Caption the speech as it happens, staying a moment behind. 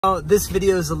This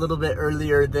video is a little bit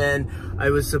earlier than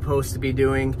I was supposed to be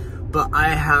doing, but I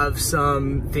have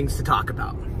some things to talk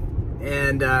about.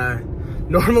 And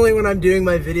normally when I'm doing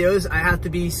my videos, I have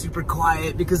to be super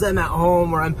quiet because I'm at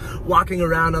home or I'm walking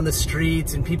around on the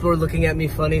streets and people are looking at me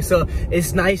funny. So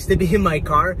it's nice to be in my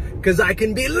car because I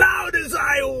can be loud as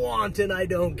I want and I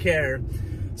don't care.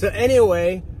 So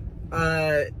anyway,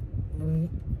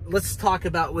 let's talk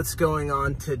about what's going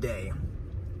on today.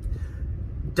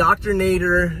 Dr.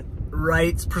 Nader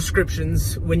writes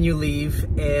prescriptions when you leave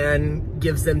and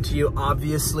gives them to you.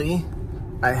 Obviously,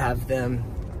 I have them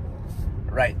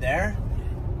right there.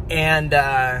 And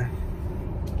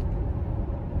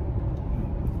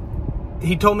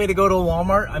he told me to go to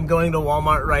Walmart. I'm going to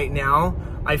Walmart right now.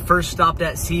 I first stopped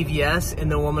at CVS and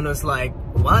the woman was like,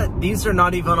 what? These are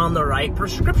not even on the right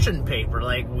prescription paper.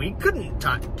 Like, we couldn't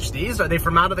touch these. Are they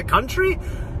from out of the country?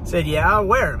 I said, yeah,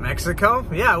 where? Mexico?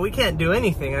 Yeah, we can't do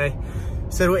anything. I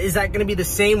said, well, is that going to be the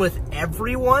same with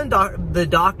everyone? The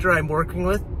doctor I'm working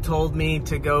with told me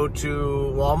to go to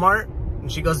Walmart.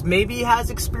 And she goes, maybe he has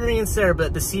experience there,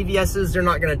 but the CVS's, they're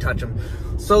not going to touch them.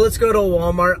 So let's go to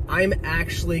Walmart. I'm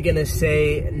actually going to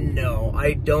say no.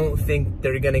 I don't think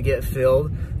they're going to get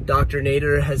filled. Dr.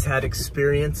 Nader has had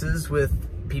experiences with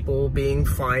people being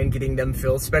fine getting them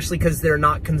filled, especially because they're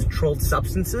not controlled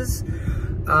substances.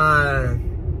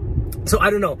 So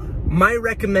I don't know. My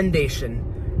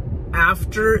recommendation,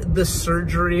 after the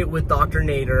surgery with Dr.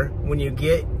 Nader, when you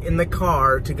get in the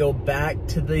car to go back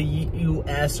to the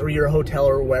US or your hotel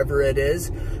or wherever it is,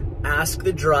 ask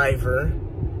the driver,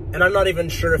 and I'm not even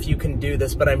sure if you can do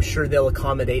this, but I'm sure they'll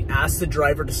accommodate. Ask the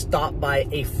driver to stop by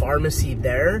a pharmacy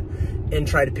there and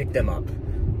try to pick them up,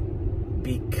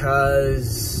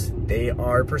 because they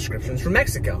are prescriptions from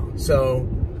Mexico. So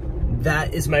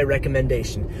that is my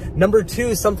recommendation. Number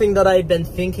two, something that I've been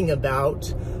thinking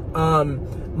about,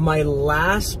 my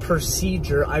last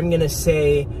procedure, I'm gonna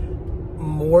say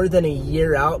more than a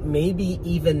year out, maybe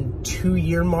even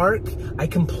 2-year mark. I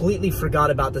completely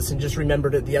forgot about this and just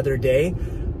remembered it the other day.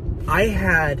 I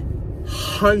had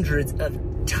hundreds of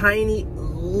tiny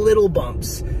little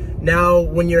bumps. Now,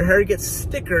 when your hair gets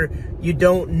thicker, you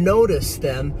don't notice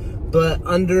them, but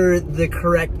under the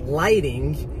correct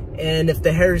lighting, and if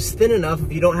the hair is thin enough,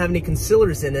 if you don't have any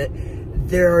concealers in it,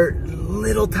 there are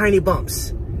little tiny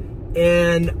bumps.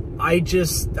 And I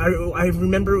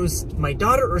remember it was my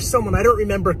daughter or someone, I don't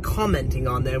remember, commenting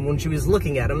on them when she was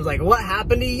looking at them. I was like, what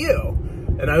happened to you?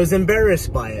 And I was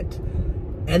embarrassed by it.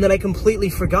 And then I completely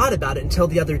forgot about it until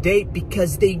the other day,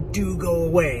 because they do go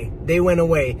away. They went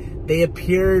away. They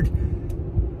appeared,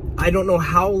 I don't know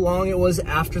how long it was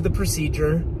after the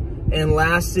procedure, and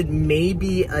lasted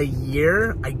maybe a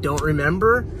year. I don't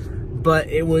remember, but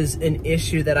it was an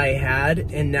issue that I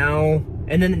had, and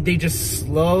then they just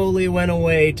slowly went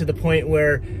away to the point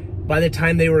where by the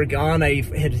time they were gone, I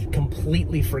had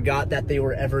completely forgot that they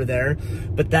were ever there.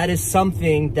 But that is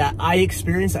something that I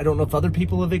experienced. I don't know if other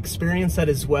people have experienced that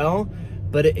as well,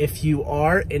 but if you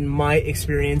are, in my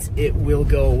experience, it will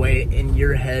go away and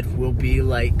your head will be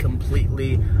like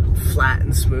completely flat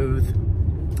and smooth.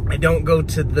 I don't go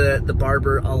to the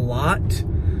barber a lot,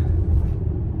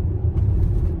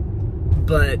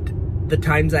 but the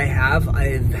times I have,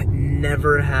 I've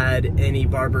never had any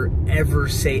barber ever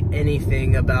say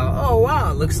anything about, oh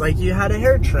wow, it looks like you had a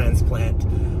hair transplant.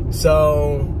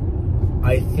 So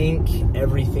I think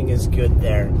everything is good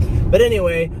there. But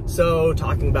anyway, so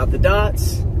talking about the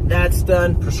dots, that's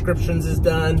done. Prescriptions is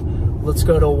done. Let's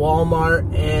go to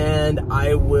Walmart and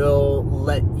I will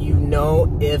let you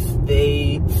know if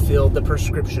they filled the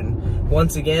prescription.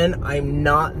 Once again, I'm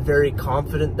not very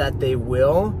confident that they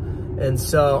will. And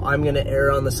so I'm gonna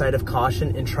err on the side of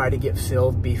caution and try to get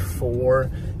filled before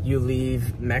you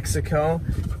leave Mexico.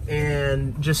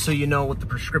 And just so you know what the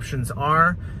prescriptions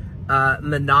are,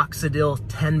 minoxidil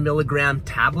 10 milligram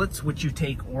tablets, which you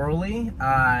take orally,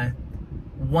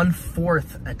 1/4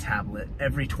 a tablet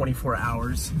every 24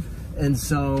 hours. And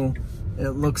so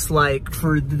it looks like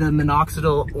for the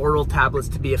minoxidil oral tablets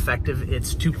to be effective,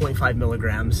 it's 2.5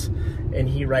 milligrams. And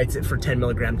he writes it for 10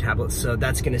 milligram tablets. So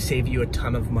that's gonna save you a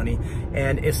ton of money.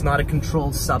 And it's not a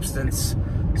controlled substance,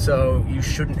 so you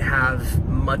shouldn't have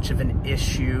much of an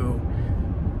issue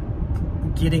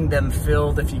getting them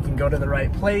filled if you can go to the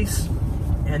right place.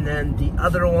 And then the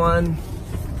other one,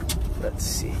 let's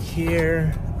see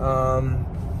here.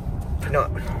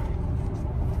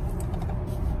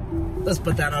 Let's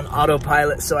put that on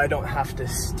autopilot so I don't have to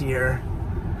steer.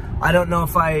 I don't know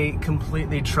if I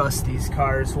completely trust these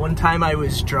cars. One time I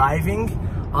was driving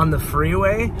on the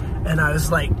freeway and I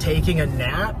was like taking a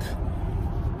nap,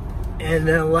 and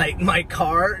then like my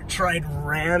car tried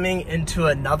ramming into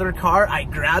another car. I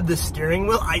grabbed the steering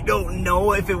wheel. I don't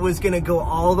know if it was gonna go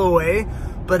all the way,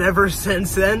 but ever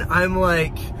since then, I'm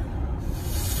like,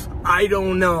 I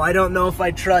don't know. I don't know if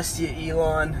I trust you,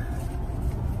 Elon.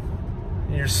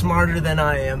 You're smarter than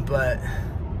I am, but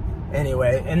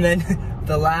anyway. And then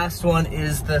the last one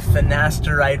is the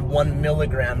finasteride 1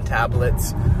 milligram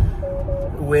tablets,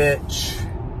 which,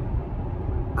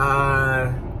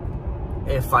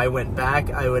 if I went back,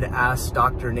 I would ask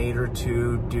Dr. Nader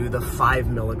to do the 5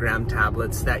 milligram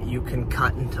tablets that you can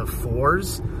cut into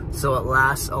 4s, so it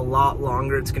lasts a lot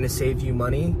longer. It's going to save you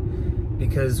money,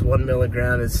 because 1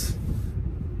 milligram is,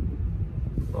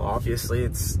 well, obviously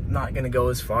it's not going to go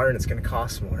as far and it's going to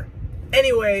cost more.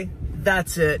 Anyway,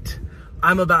 that's it.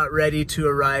 I'm about ready to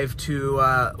arrive to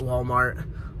Walmart,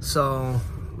 so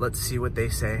let's see what they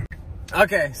say.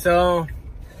 Okay, so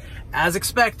as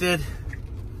expected,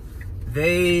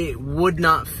 they would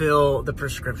not fill the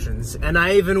prescriptions. And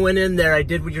I even went in there, I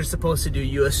did what you're supposed to do.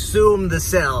 You assume the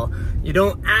sell. You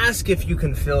don't ask if you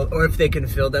can fill, or if they can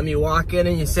fill them. You walk in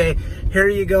and you say, here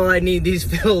you go, I need these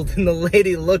filled. And the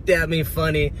lady looked at me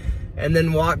funny and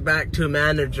then walked back to a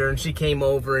manager, and she came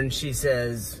over and she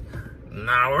says,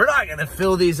 no, we're not gonna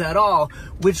fill these at all,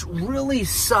 which really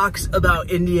sucks about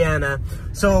Indiana.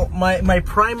 So my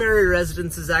primary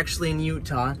residence is actually in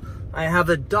Utah. I have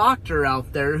a doctor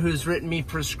out there who's written me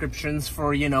prescriptions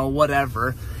for, you know,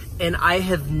 whatever. And I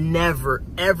have never,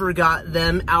 ever got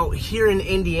them out here in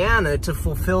Indiana to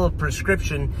fulfill a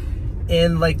prescription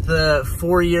in like the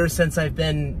 4 years since I've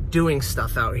been doing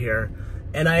stuff out here.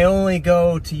 And I only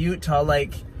go to Utah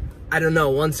like, I don't know,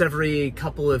 once every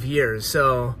couple of years.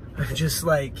 So I'm just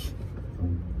like,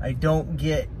 I don't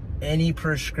get any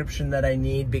prescription that I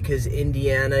need because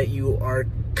Indiana, you are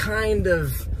kind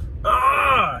of,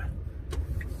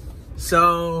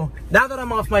 So now that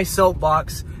I'm off my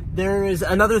soapbox, there is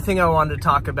another thing I wanted to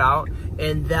talk about,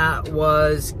 and that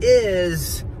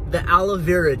is the aloe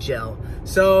vera gel.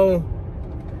 So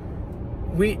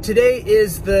today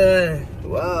is the,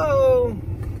 whoa,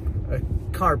 a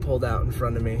car pulled out in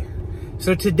front of me.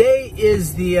 So today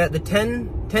is the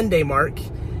 10-day mark,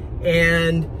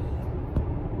 and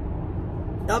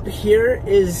up here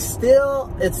is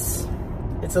still, it's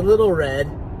a little red.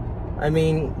 I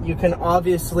mean, I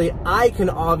can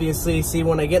obviously see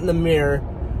when I get in the mirror,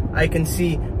 I can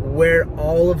see where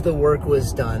all of the work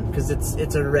was done, because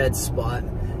it's a red spot.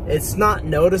 It's not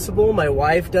noticeable. My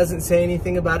wife doesn't say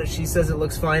anything about it. She says it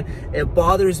looks fine. It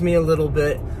bothers me a little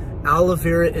bit. Aloe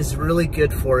vera is really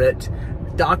good for it.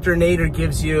 Dr. Nader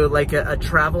gives you like a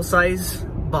travel size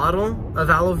bottle of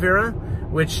aloe vera,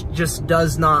 which just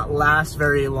does not last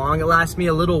very long. It lasts me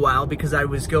a little while because I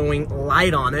was going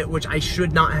light on it, which I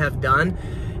should not have done.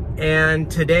 And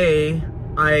today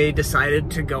I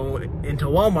decided to go into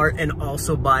Walmart and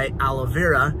also buy aloe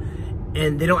vera,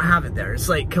 and they don't have it there. It's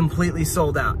like completely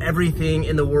sold out. Everything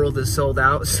in the world is sold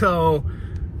out. So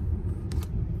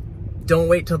don't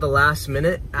wait till the last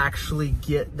minute. Actually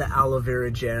get the aloe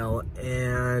vera gel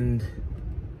and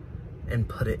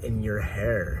put it in your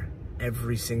hair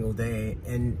every single day,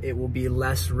 and it will be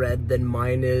less red than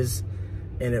mine is,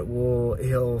 and it will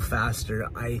heal faster,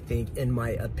 I think, in my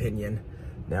opinion.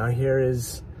 Now here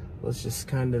is, let's just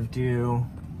kind of do,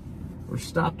 we're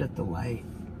stopped at the light,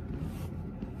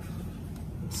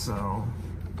 so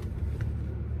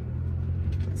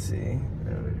let's see,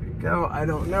 there we go. I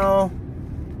don't know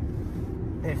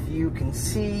if you can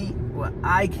see what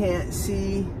I can't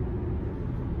see.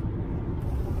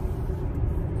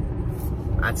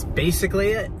 That's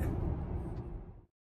basically it.